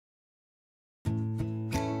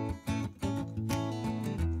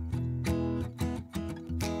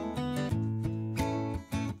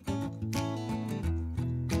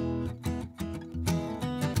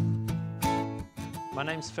My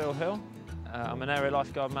name's Phil Hill. I'm an area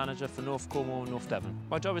lifeguard manager for North Cornwall and North Devon.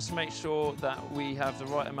 My job is to make sure that we have the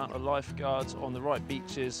right amount of lifeguards on the right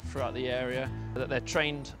beaches throughout the area, that they're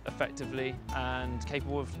trained effectively and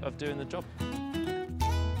capable of doing the job.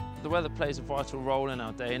 The weather plays a vital role in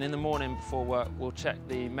our day, and in the morning before work we'll check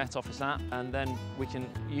the Met Office app, and then we can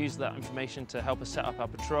use that information to help us set up our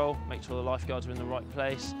patrol, make sure the lifeguards are in the right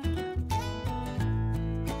place.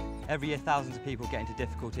 Every year thousands of people get into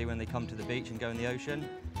difficulty when they come to the beach and go in the ocean.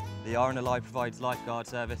 The RNLI provides lifeguard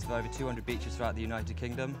service for over 200 beaches throughout the United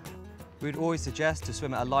Kingdom. We would always suggest to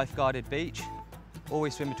swim at a lifeguarded beach,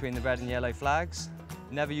 always swim between the red and yellow flags,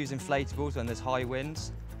 never use inflatables when there's high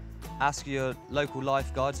winds, ask your local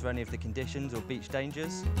lifeguards for any of the conditions or beach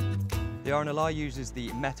dangers. The RNLI uses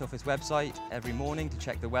the Met Office website every morning to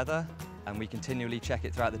check the weather, and we continually check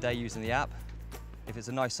it throughout the day using the app. If it's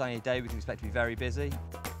a nice sunny day, we can expect to be very busy.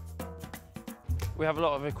 We have a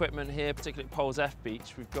lot of equipment here, particularly at Poles F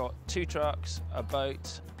Beach. We've got 2 trucks, a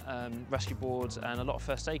boat, rescue boards and a lot of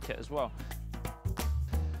first aid kit as well.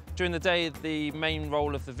 During the day, the main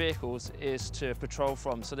role of the vehicles is to patrol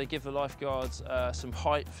from, so they give the lifeguards some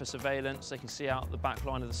height for surveillance. They can see out the back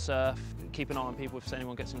line of the surf, keep an eye on people if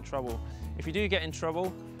anyone gets in trouble. If you do get in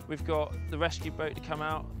trouble, we've got the rescue boat to come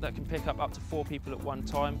out that can pick up to 4 people at one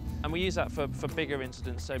time, and we use that for bigger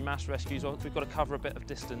incidents, so mass rescues. We've got to cover a bit of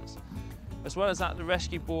distance. As well as that, the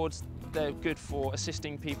rescue boards, they're good for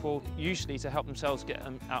assisting people, usually to help themselves get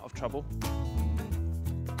them out of trouble.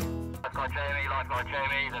 Lifeguard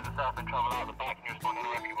Jamie, there's a surf in trouble out the back. Can you respond to the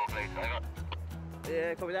rescue board, please? Over.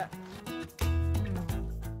 Yeah, copy that.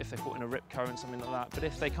 If they're caught in a rip current, something like that. But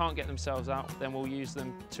if they can't get themselves out, then we'll use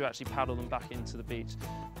them to actually paddle them back into the beach.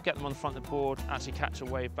 Get them on the front of the board, actually catch a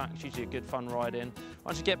wave back. It's usually a good fun ride in.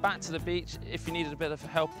 Once you get back to the beach, if you needed a bit of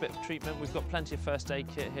help, a bit of treatment, we've got plenty of first aid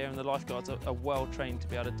kit here, and the lifeguards are well trained to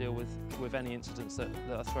be able to deal with any incidents that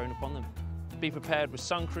are thrown upon them. Be prepared with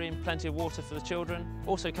sun cream, plenty of water for the children.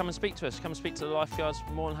 Also, come and speak to us. Come and speak to the lifeguards.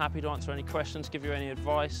 More than happy to answer any questions, give you any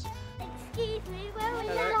advice. Excuse me, where are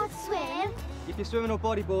you allowed to swim? If you're swimming or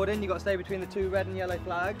bodyboarding, you've got to stay between the 2 red and yellow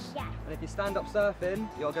flags. Yeah. And if you stand up surfing,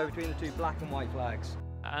 you've got to go between the 2 black and white flags.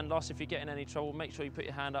 And last, if you get in any trouble, make sure you put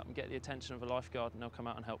your hand up and get the attention of a lifeguard, and they'll come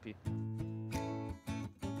out and help you.